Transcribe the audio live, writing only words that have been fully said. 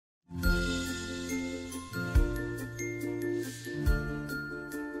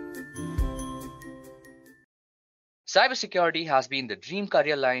Cybersecurity has been the dream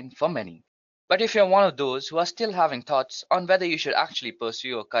career line for many. But if you're one of those who are still having thoughts on whether you should actually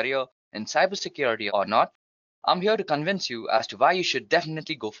pursue a career in cybersecurity or not, I'm here to convince you as to why you should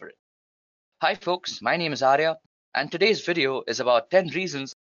definitely go for it. Hi folks, my name is Arya, and today's video is about 10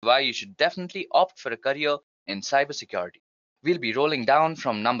 reasons why you should definitely opt for a career in cybersecurity. We'll be rolling down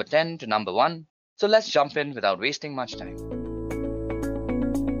from number 10 to number 1, so let's jump in without wasting much time.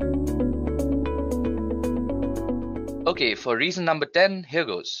 Okay, for reason number 10, here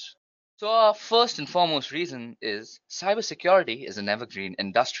goes. So our first and foremost reason is cybersecurity is an evergreen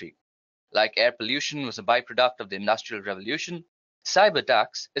industry. Like air pollution was a byproduct of the Industrial Revolution, cyber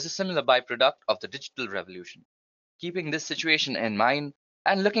attacks is a similar byproduct of the digital revolution. Keeping this situation in mind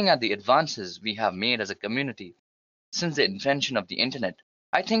and looking at the advances we have made as a community since the invention of the internet,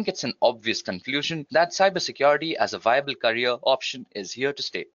 I think it's an obvious conclusion that cybersecurity as a viable career option is here to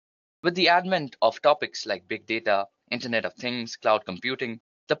stay. With the advent of topics like big data, Internet of Things, cloud computing,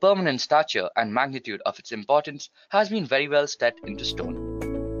 the permanent stature and magnitude of its importance has been very well set into stone.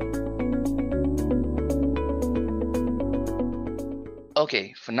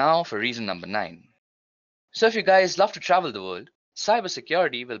 Okay, for reason number 9. So if you guys love to travel the world,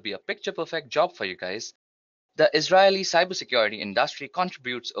 cybersecurity will be a picture-perfect job for you guys. The Israeli cybersecurity industry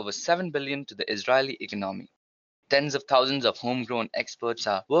contributes over $7 billion to the Israeli economy. Tens of thousands of homegrown experts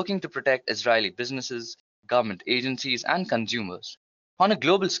are working to protect Israeli businesses, government agencies, and consumers. On a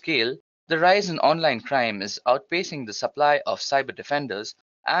global scale, the rise in online crime is outpacing the supply of cyber defenders,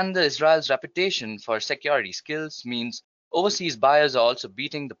 and Israel's reputation for security skills means overseas buyers are also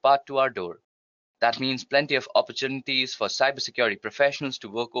beating the path to our door. That means plenty of opportunities for cybersecurity professionals to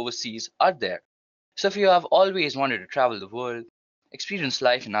work overseas are there. So if you have always wanted to travel the world, experience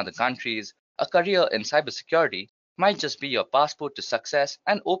life in other countries, a career in cybersecurity might just be your passport to success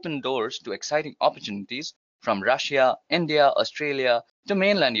and open doors to exciting opportunities from Russia, India, Australia, to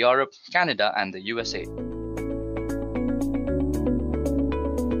mainland Europe, Canada, and the USA.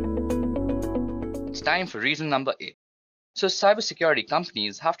 It's time for reason number 8. So cybersecurity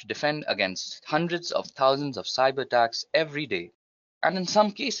companies have to defend against hundreds of thousands of cyber attacks every day. And in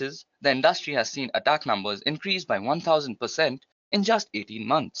some cases, the industry has seen attack numbers increase by 1000% in just 18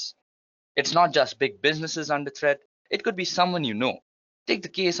 months. It's not just big businesses under threat, it could be someone you know. Take the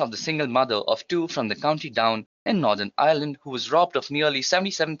case of the single mother of 2 from the County Down in Northern Ireland who was robbed of nearly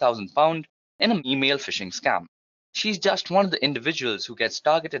 £77,000 in an email phishing scam. She's just one of the individuals who gets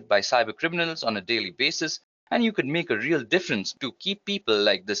targeted by cyber criminals on a daily basis, and you could make a real difference to keep people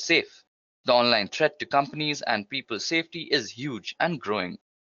like this safe. The online threat to companies and people's safety is huge and growing.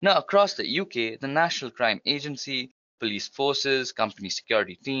 Now across the UK, the National Crime Agency, police forces, company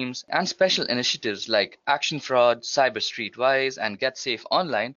security teams, and special initiatives like Action Fraud, Cyber Streetwise, and Get Safe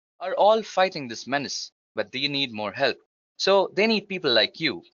Online are all fighting this menace, but they need more help. So they need people like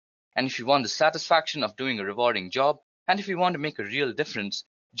you. And if you want the satisfaction of doing a rewarding job, and if you want to make a real difference,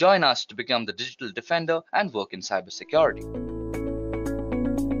 join us to become the digital defender and work in cybersecurity.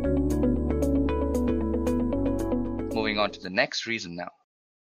 Moving on to the next reason now.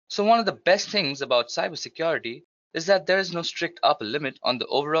 So one of the best things about cybersecurity is that there is no strict upper limit on the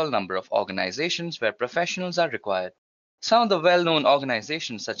overall number of organizations where professionals are required. Some of the well-known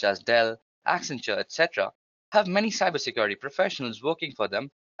organizations such as Dell, Accenture, etc. have many cybersecurity professionals working for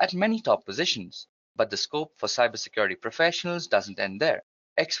them at many top positions. But the scope for cybersecurity professionals doesn't end there.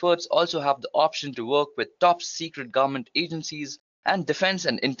 Experts also have the option to work with top secret government agencies and defense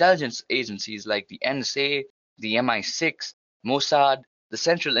and intelligence agencies like the NSA, the MI6, Mossad, the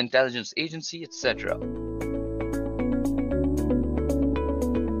Central Intelligence Agency, etc.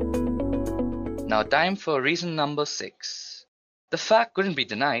 Now time for reason number 6. The fact couldn't be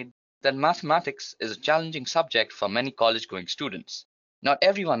denied that mathematics is a challenging subject for many college-going students. Not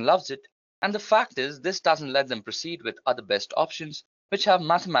everyone loves it, and the fact is this doesn't let them proceed with other best options which have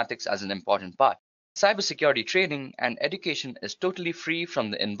mathematics as an important part. Cybersecurity training and education is totally free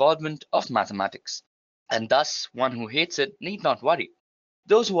from the involvement of mathematics, and thus one who hates it need not worry.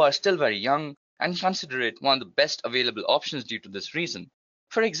 Those who are still very young and consider it one of the best available options due to this reason.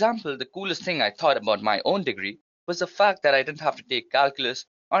 For example, the coolest thing I thought about my own degree was the fact that I didn't have to take calculus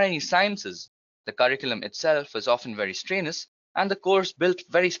or any sciences. The curriculum itself was often very strenuous, and the course built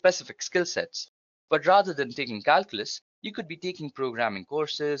very specific skill sets. But rather than taking calculus, you could be taking programming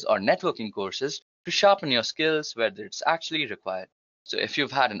courses or networking courses to sharpen your skills where it's actually required. So if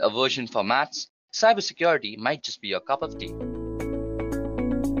you've had an aversion for maths, cybersecurity might just be your cup of tea.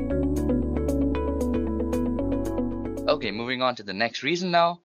 Okay, moving on to the next reason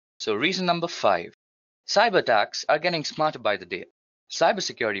now. So reason number 5. Cyber attacks are getting smarter by the day.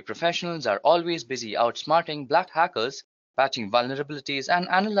 Cybersecurity professionals are always busy outsmarting black hackers, patching vulnerabilities, and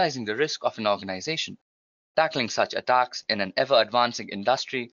analyzing the risk of an organization. Tackling such attacks in an ever-advancing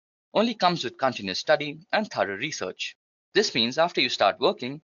industry only comes with continuous study and thorough research. This means after you start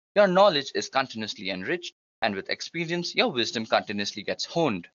working, your knowledge is continuously enriched, and with experience, your wisdom continuously gets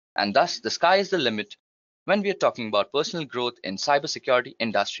honed. And thus, the sky is the limit when we are talking about personal growth in cybersecurity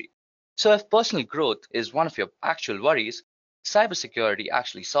industry. So if personal growth is one of your actual worries, cybersecurity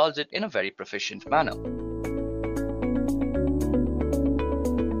actually solves it in a very proficient manner.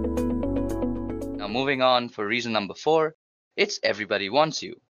 Now moving on for reason number 4, it's everybody wants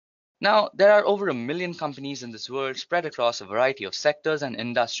you. Now, there are over 1 million companies in this world spread across a variety of sectors and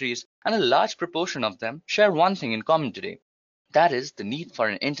industries, and a large proportion of them share one thing in common today. That is the need for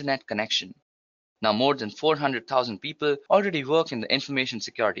an internet connection. Now, more than 400,000 people already work in the information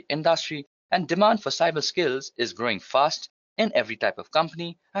security industry, and demand for cyber skills is growing fast in every type of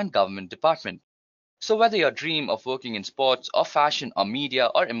company and government department. So whether your dream of working in sports or fashion or media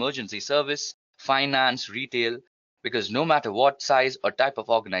or emergency service, finance, retail, because no matter what size or type of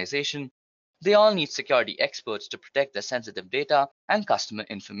organization, they all need security experts to protect their sensitive data and customer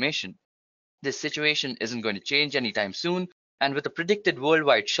information. This situation isn't going to change anytime soon, and with a predicted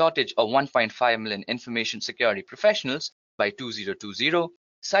worldwide shortage of 1.5 million information security professionals by 2020,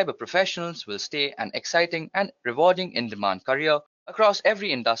 cyber professionals will stay an exciting and rewarding in-demand career across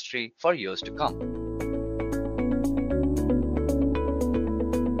every industry for years to come.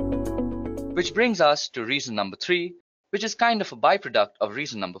 Which brings us to reason number 3, which is kind of a byproduct of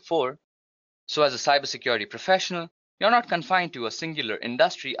reason number 4. So as a cybersecurity professional, you're not confined to a singular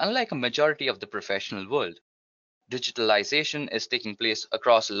industry unlike a majority of the professional world. Digitalization is taking place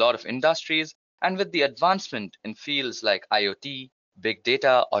across a lot of industries, and with the advancement in fields like IoT, big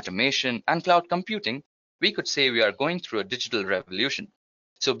data, automation, and cloud computing, we could say we are going through a digital revolution.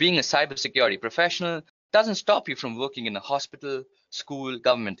 So being a cybersecurity professional doesn't stop you from working in a hospital, school,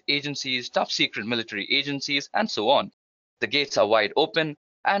 government agencies, top secret military agencies, and so on. The gates are wide open,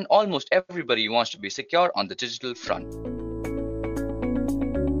 and almost everybody wants to be secure on the digital front.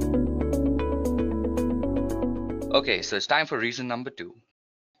 Okay, so it's time for reason number 2.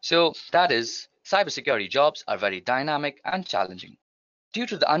 So that is, cybersecurity jobs are very dynamic and challenging. Due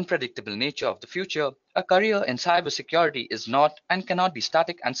to the unpredictable nature of the future, a career in cybersecurity is not and cannot be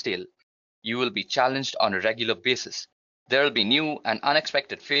static and stale. You will be challenged on a regular basis. There will be new and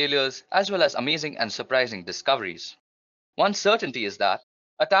unexpected failures, as well as amazing and surprising discoveries. One certainty is that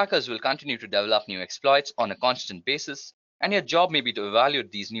attackers will continue to develop new exploits on a constant basis, and your job may be to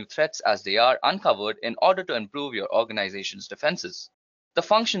evaluate these new threats as they are uncovered in order to improve your organization's defenses. The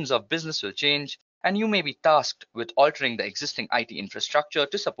functions of business will change, and you may be tasked with altering the existing IT infrastructure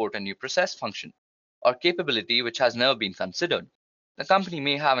to support a new process function or capability which has never been considered. The company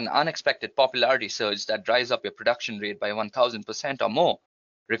may have an unexpected popularity surge that drives up your production rate by 1000% or more,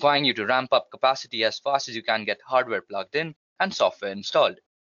 requiring you to ramp up capacity as fast as you can get hardware plugged in and software installed.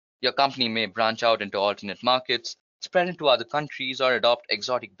 Your company may branch out into alternate markets, spread into other countries, or adopt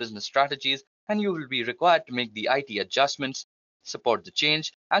exotic business strategies, and you will be required to make the IT adjustments, support the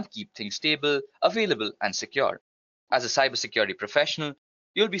change, and keep things stable, available, and secure. As a cybersecurity professional,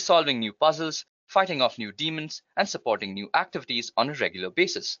 you'll be solving new puzzles, fighting off new demons, and supporting new activities on a regular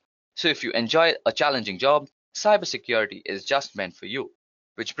basis. So if you enjoy a challenging job, cybersecurity is just meant for you.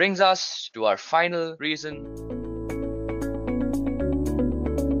 Which brings us to our final reason.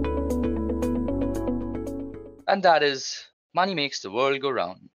 And that is, money makes the world go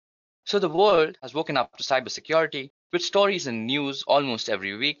round. So the world has woken up to cybersecurity with stories in news almost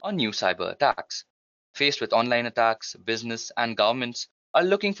every week on new cyber attacks. Faced with online attacks, business and governments are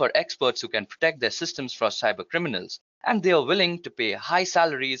looking for experts who can protect their systems from cyber criminals, and they are willing to pay high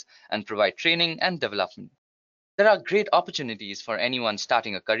salaries and provide training and development. There are great opportunities for anyone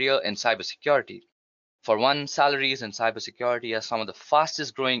starting a career in cybersecurity. For one, salaries in cybersecurity are some of the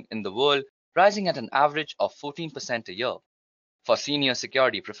fastest growing in the world, rising at an average of 14% a year. For senior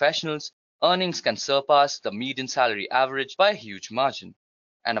security professionals, earnings can surpass the median salary average by a huge margin.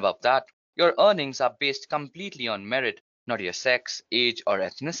 And above that, your earnings are based completely on merit, not your sex, age, or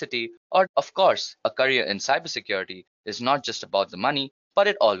ethnicity. Or, of course, a career in cybersecurity is not just about the money, but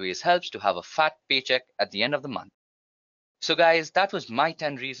it always helps to have a fat paycheck at the end of the month. So guys, that was my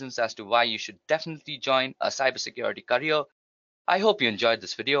 10 reasons as to why you should definitely join a cybersecurity career. I hope you enjoyed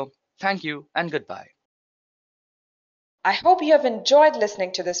this video. Thank you and goodbye. I hope you have enjoyed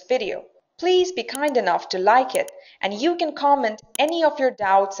listening to this video. Please be kind enough to like it, and you can comment any of your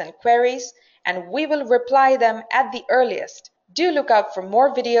doubts and queries, and we will reply them at the earliest. Do look out for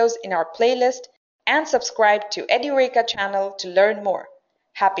more videos in our playlist and subscribe to Edureka channel to learn more.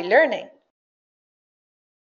 Happy learning!